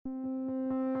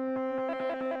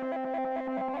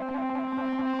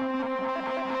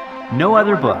No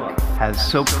other book has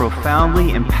so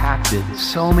profoundly impacted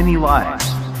so many lives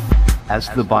as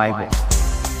the Bible.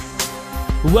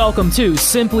 Welcome to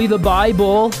Simply the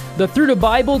Bible, the Through the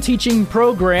Bible teaching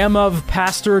program of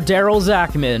Pastor Daryl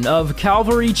Zachman of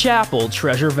Calvary Chapel,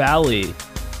 Treasure Valley.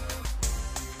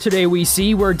 Today we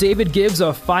see where David gives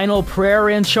a final prayer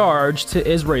and charge to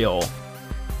Israel.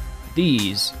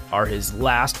 These are his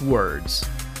last words.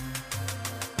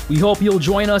 We hope you'll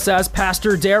join us as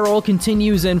Pastor Daryl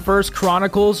continues in 1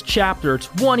 Chronicles chapter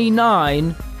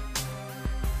 29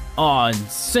 on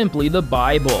Simply the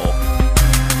Bible.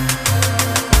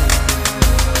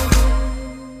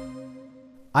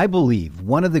 I believe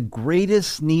one of the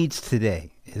greatest needs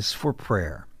today is for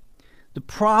prayer. The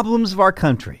problems of our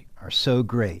country are so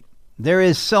great. There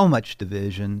is so much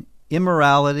division,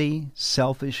 immorality,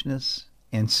 selfishness,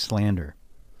 and slander.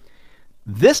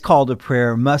 This call to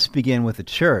prayer must begin with the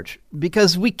church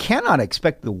because we cannot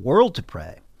expect the world to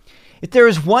pray. If there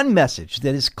is one message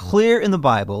that is clear in the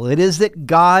Bible, it is that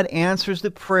God answers the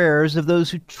prayers of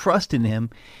those who trust in Him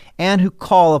and who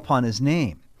call upon His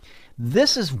name.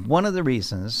 This is one of the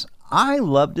reasons I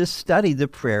love to study the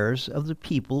prayers of the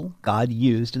people God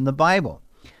used in the Bible.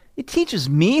 It teaches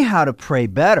me how to pray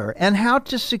better and how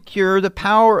to secure the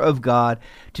power of God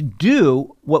to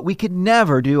do what we could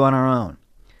never do on our own.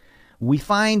 We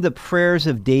find the prayers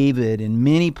of David in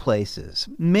many places.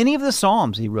 Many of the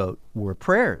Psalms he wrote were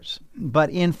prayers.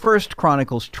 But in 1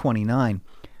 Chronicles 29,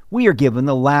 we are given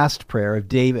the last prayer of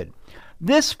David.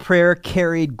 This prayer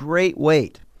carried great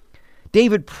weight.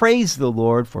 David praised the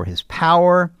Lord for His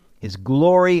power, His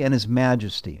glory, and His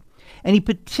majesty. And he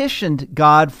petitioned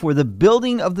God for the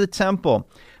building of the temple,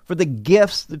 for the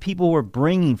gifts the people were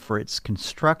bringing for its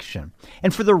construction,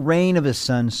 and for the reign of his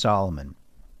son Solomon.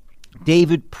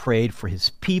 David prayed for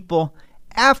his people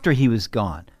after he was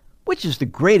gone, which is the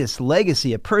greatest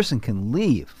legacy a person can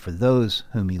leave for those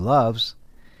whom he loves.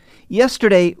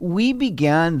 Yesterday, we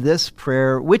began this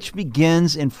prayer, which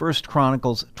begins in 1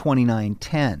 Chronicles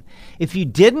 29:10. If you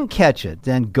didn't catch it,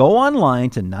 then go online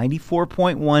to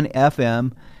 94.1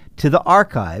 FM to the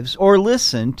archives or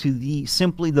listen to the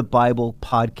Simply the Bible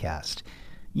podcast.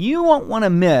 You won't want to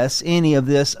miss any of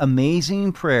this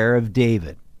amazing prayer of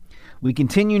David. We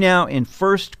continue now in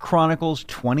 1 Chronicles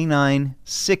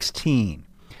 29:16.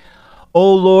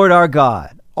 O Lord our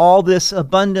God, all this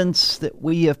abundance that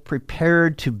we have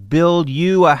prepared to build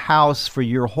you a house for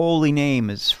your holy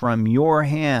name is from your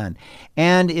hand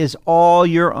and is all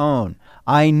your own.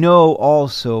 I know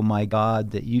also, my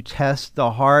God, that you test the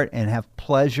heart and have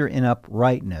pleasure in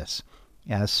uprightness.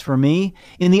 As for me,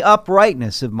 in the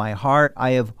uprightness of my heart,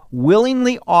 I have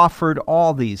willingly offered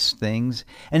all these things,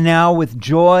 and now with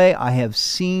joy I have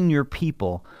seen your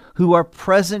people who are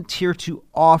present here to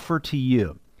offer to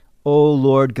you. O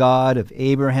Lord God of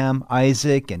Abraham,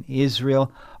 Isaac, and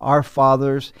Israel, our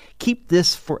fathers, keep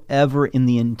this forever in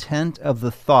the intent of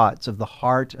the thoughts of the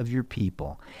heart of your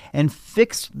people, and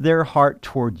fix their heart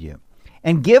toward you.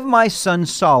 And give my son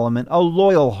Solomon a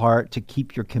loyal heart to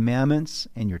keep your commandments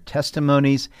and your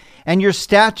testimonies and your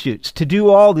statutes, to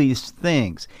do all these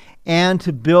things, and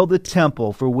to build the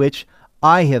temple for which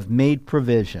I have made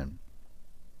provision.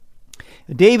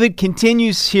 David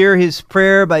continues here his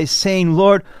prayer by saying,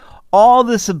 Lord, all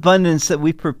this abundance that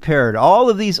we prepared, all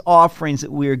of these offerings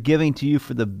that we are giving to you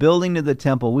for the building of the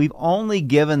temple, we've only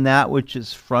given that which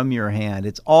is from your hand.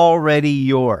 It's already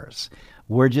yours.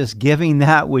 We're just giving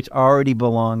that which already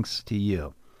belongs to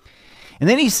you. And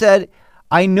then he said,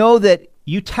 I know that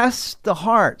you test the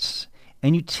hearts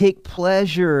and you take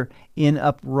pleasure in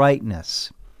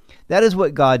uprightness. That is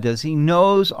what God does. He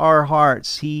knows our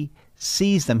hearts. He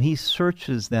sees them. He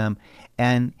searches them.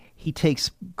 And He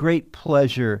takes great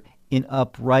pleasure in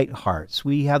upright hearts.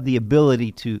 We have the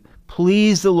ability to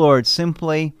please the Lord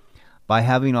simply by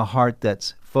having a heart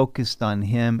that's focused on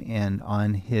Him and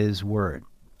on His Word.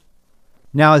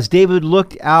 Now, as David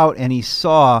looked out and he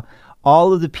saw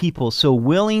all of the people so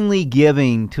willingly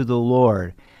giving to the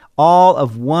Lord, all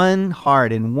of one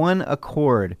heart and one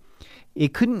accord,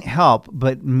 it couldn't help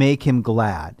but make him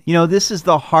glad. You know, this is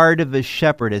the heart of a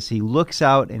shepherd as he looks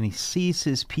out and he sees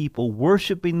his people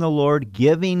worshiping the Lord,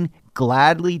 giving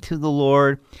gladly to the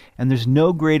Lord, and there's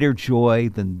no greater joy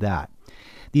than that.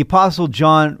 The Apostle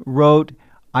John wrote,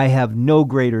 I have no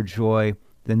greater joy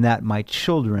than that my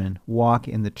children walk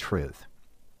in the truth.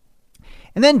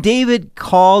 And then David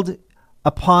called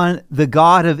upon the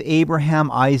God of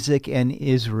Abraham, Isaac, and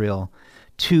Israel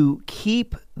to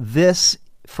keep this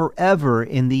forever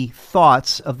in the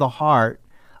thoughts of the heart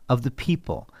of the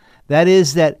people. That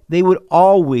is, that they would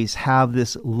always have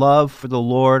this love for the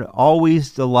Lord,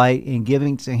 always delight in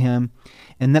giving to Him,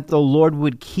 and that the Lord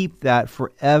would keep that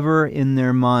forever in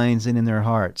their minds and in their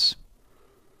hearts.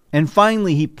 And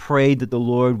finally, he prayed that the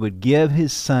Lord would give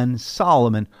his son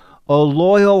Solomon a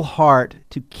loyal heart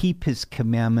to keep his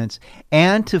commandments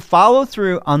and to follow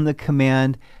through on the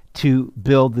command to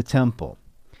build the temple.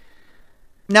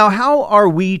 Now, how are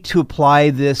we to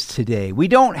apply this today? We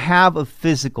don't have a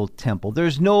physical temple.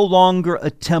 There's no longer a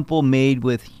temple made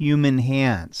with human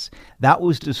hands. That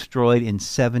was destroyed in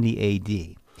 70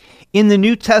 AD. In the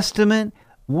New Testament,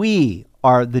 we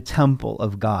are the temple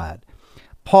of God.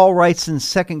 Paul writes in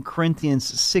 2 Corinthians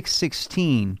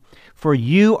 6:16, "For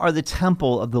you are the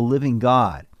temple of the living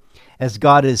God. As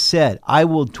God has said, I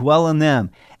will dwell in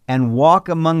them and walk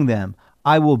among them.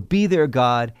 I will be their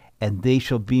God, and they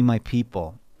shall be my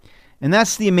people." And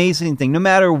that's the amazing thing. No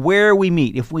matter where we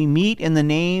meet, if we meet in the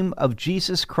name of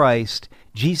Jesus Christ,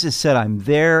 Jesus said, "I'm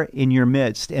there in your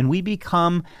midst." And we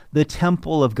become the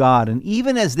temple of God. And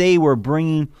even as they were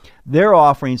bringing their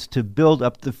offerings to build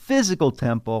up the physical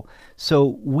temple,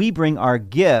 so we bring our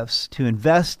gifts to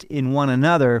invest in one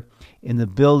another in the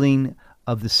building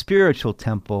of the spiritual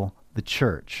temple, the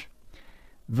church.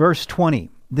 Verse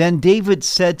 20, "Then David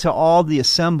said to all the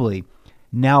assembly,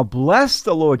 'Now bless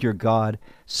the Lord your God.'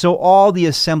 So all the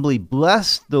assembly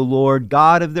blessed the Lord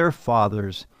God of their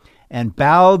fathers, and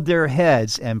bowed their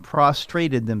heads and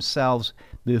prostrated themselves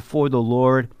before the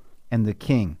Lord and the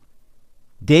king."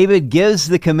 David gives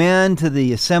the command to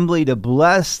the assembly to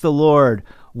bless the Lord,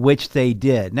 which they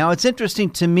did. Now, it's interesting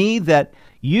to me that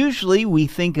usually we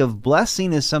think of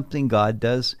blessing as something God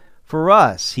does for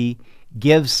us. He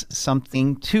gives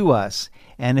something to us.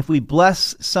 And if we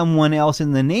bless someone else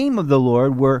in the name of the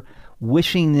Lord, we're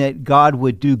wishing that God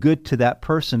would do good to that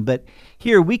person. But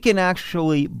here we can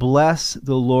actually bless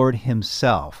the Lord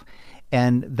himself.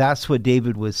 And that's what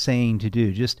David was saying to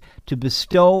do, just to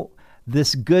bestow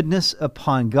this goodness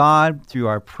upon God through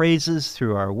our praises,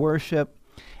 through our worship.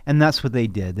 And that's what they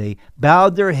did. They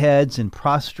bowed their heads and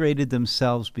prostrated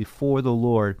themselves before the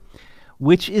Lord,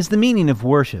 which is the meaning of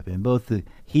worship. In both the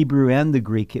Hebrew and the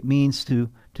Greek, it means to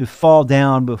fall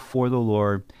down before the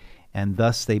Lord, and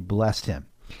thus they blessed him.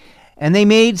 And they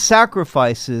made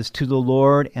sacrifices to the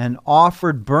Lord and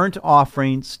offered burnt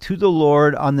offerings to the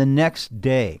Lord on the next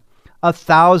day,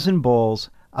 1,000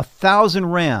 bulls, 1,000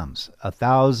 rams,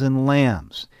 1,000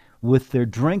 lambs, with their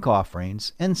drink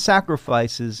offerings and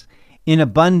sacrifices in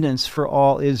abundance for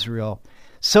all Israel.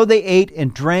 So they ate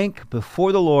and drank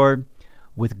before the Lord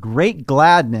with great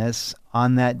gladness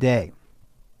on that day.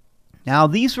 Now,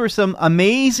 these were some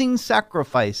amazing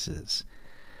sacrifices.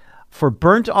 For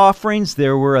burnt offerings,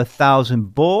 there were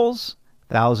 1,000 bulls,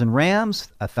 1,000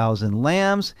 rams, 1,000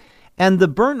 lambs, and the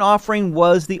burnt offering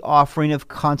was the offering of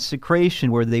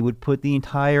consecration, where they would put the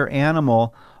entire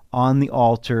animal on the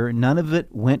altar. None of it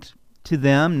went to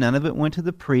them, none of it went to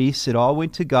the priests, it all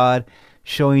went to God,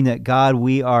 showing that, God,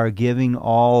 we are giving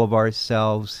all of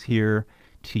ourselves here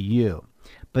to you.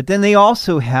 But then they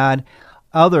also had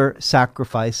other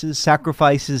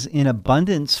sacrifices in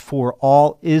abundance for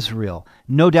all Israel.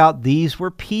 No doubt these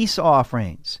were peace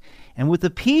offerings. And with the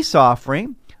peace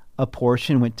offering, a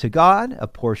portion went to God, a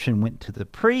portion went to the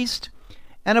priest,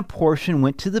 and a portion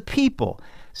went to the people.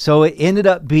 So it ended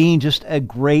up being just a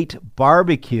great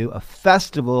barbecue, a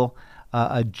festival,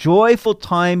 a joyful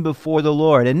time before the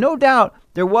Lord. And no doubt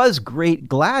there was great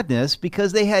gladness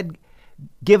because they had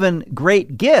given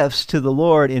great gifts to the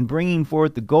Lord in bringing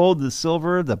forth the gold, the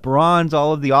silver, the bronze,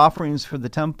 all of the offerings for the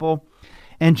temple.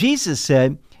 And Jesus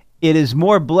said, it is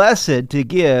more blessed to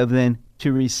give than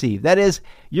to receive. That is,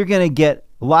 you're going to get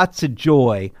lots of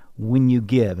joy when you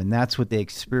give. And that's what they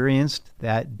experienced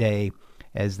that day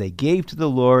as they gave to the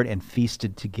Lord and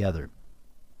feasted together.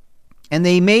 And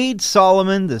they made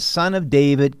Solomon, the son of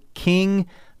David, king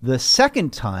the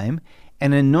second time,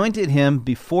 and anointed him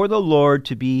before the Lord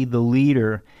to be the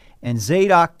leader, and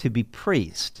Zadok to be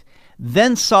priest.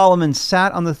 Then Solomon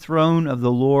sat on the throne of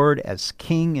the Lord as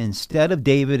king instead of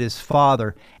David his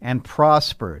father, and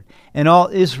prospered, and all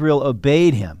Israel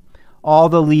obeyed him. All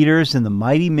the leaders and the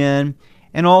mighty men,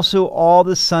 and also all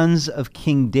the sons of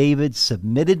King David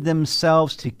submitted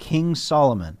themselves to King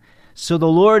Solomon. So the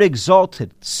Lord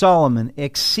exalted Solomon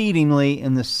exceedingly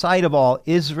in the sight of all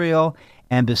Israel,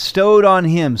 and bestowed on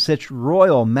him such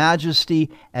royal majesty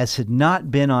as had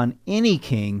not been on any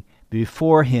king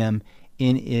before him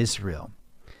in Israel.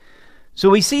 So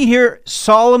we see here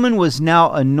Solomon was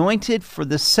now anointed for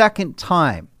the second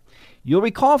time. You'll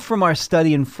recall from our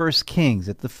study in 1 Kings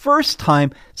that the first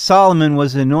time Solomon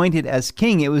was anointed as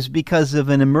king, it was because of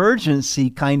an emergency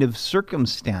kind of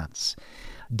circumstance.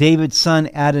 David's son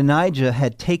Adonijah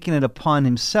had taken it upon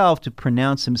himself to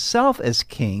pronounce himself as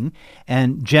king,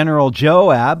 and General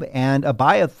Joab and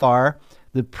Abiathar,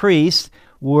 the priest,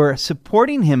 were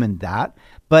supporting him in that.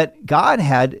 But God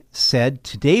had said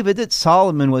to David that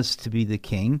Solomon was to be the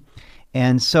king.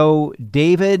 And so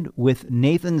David, with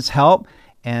Nathan's help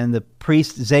and the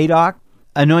priest Zadok,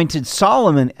 anointed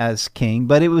Solomon as king,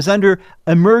 but it was under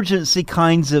emergency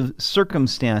kinds of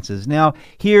circumstances. Now,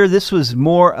 here, this was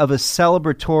more of a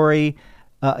celebratory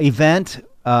event,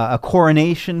 a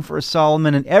coronation for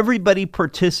Solomon, and everybody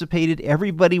participated.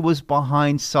 Everybody was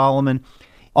behind Solomon.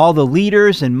 All the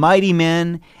leaders and mighty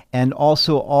men, and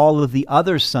also all of the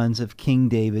other sons of King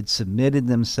David, submitted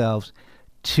themselves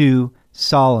to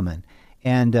Solomon.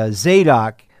 And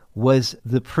Zadok was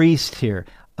the priest here.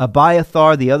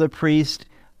 Abiathar, the other priest,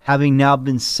 having now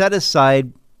been set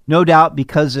aside, no doubt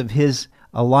because of his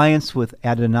alliance with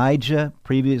Adonijah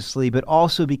previously, but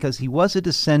also because he was a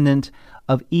descendant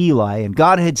of Eli, and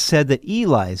God had said that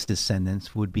Eli's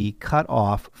descendants would be cut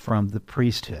off from the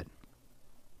priesthood.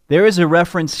 There is a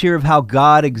reference here of how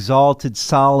God exalted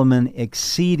Solomon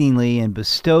exceedingly and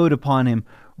bestowed upon him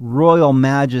royal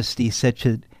majesty such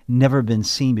as had never been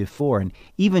seen before, and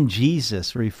even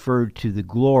Jesus referred to the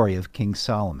glory of King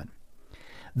Solomon.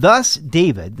 Thus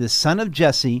David, the son of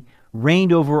Jesse,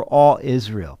 reigned over all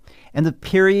Israel, and the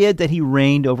period that he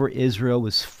reigned over Israel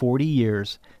was 40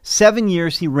 years. 7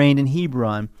 years he reigned in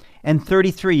Hebron, and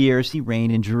 33 years he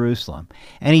reigned in Jerusalem.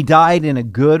 And he died in a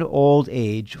good old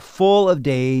age, full of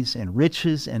days and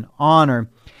riches and honor.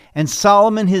 And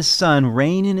Solomon his son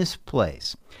reigned in his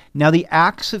place. Now the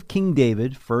acts of King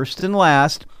David, first and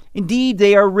last, indeed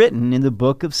they are written in the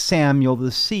book of Samuel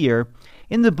the seer,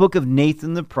 in the book of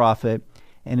Nathan the prophet,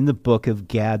 and in the book of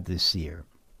Gad the seer,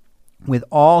 with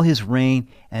all his reign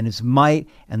and his might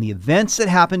and the events that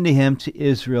happened to him, to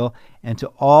Israel, and to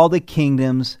all the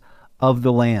kingdoms of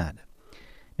the land.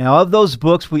 Now, of those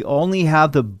books, we only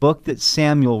have the book that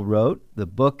Samuel wrote, the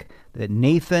book that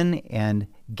Nathan and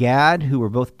Gad, who were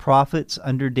both prophets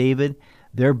under David,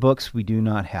 their books we do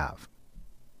not have.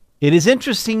 It is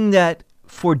interesting that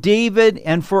for David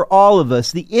and for all of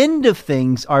us, the end of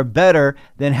things are better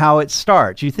than how it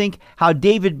starts. You think how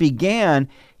David began.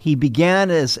 He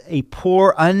began as a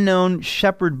poor, unknown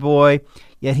shepherd boy,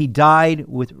 yet he died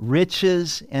with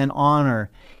riches and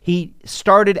honor. He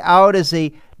started out as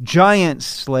a giant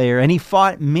slayer, and he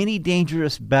fought many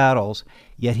dangerous battles,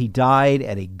 yet he died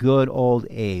at a good old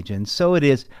age. And so it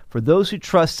is for those who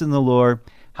trust in the Lord,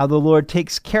 how the Lord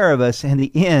takes care of us, and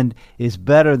the end is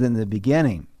better than the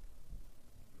beginning.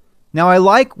 Now, I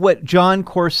like what John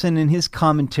Corson in his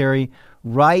commentary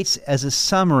writes as a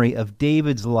summary of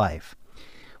David's life.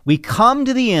 We come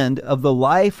to the end of the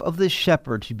life of the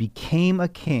shepherd who became a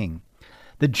king,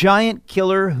 the giant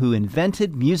killer who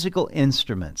invented musical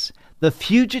instruments, the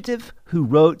fugitive who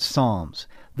wrote psalms,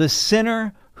 the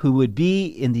sinner who would be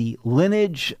in the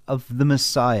lineage of the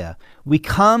Messiah. We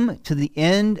come to the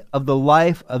end of the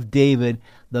life of David,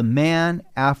 the man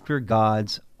after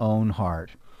God's own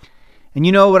heart. And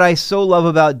you know what I so love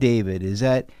about David is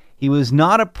that he was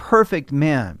not a perfect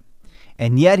man,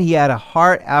 and yet he had a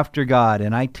heart after God.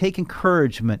 And I take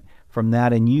encouragement from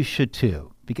that, and you should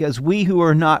too. Because we who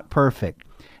are not perfect,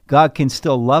 God can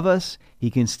still love us, he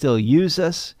can still use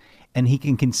us, and he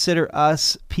can consider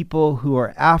us people who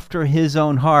are after his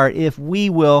own heart if we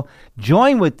will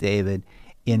join with David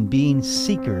in being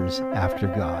seekers after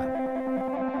God.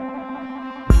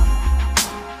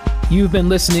 You've been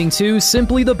listening to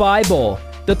Simply the Bible,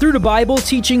 the Through the Bible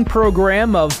teaching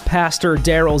program of Pastor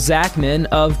Daryl Zachman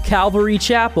of Calvary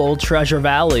Chapel, Treasure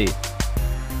Valley.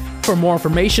 For more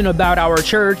information about our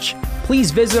church,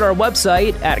 please visit our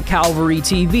website at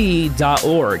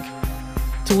calvarytv.org.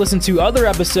 To listen to other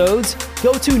episodes,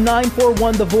 go to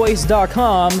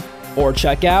 941thevoice.com or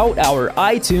check out our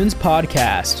iTunes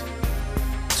podcast.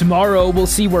 Tomorrow we'll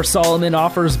see where Solomon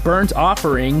offers burnt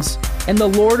offerings, and the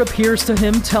Lord appears to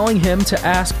him telling him to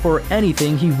ask for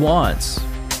anything he wants.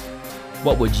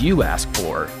 What would you ask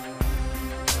for?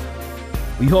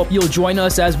 We hope you'll join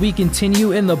us as we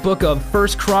continue in the book of 1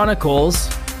 Chronicles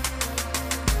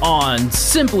on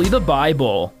Simply the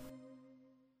Bible.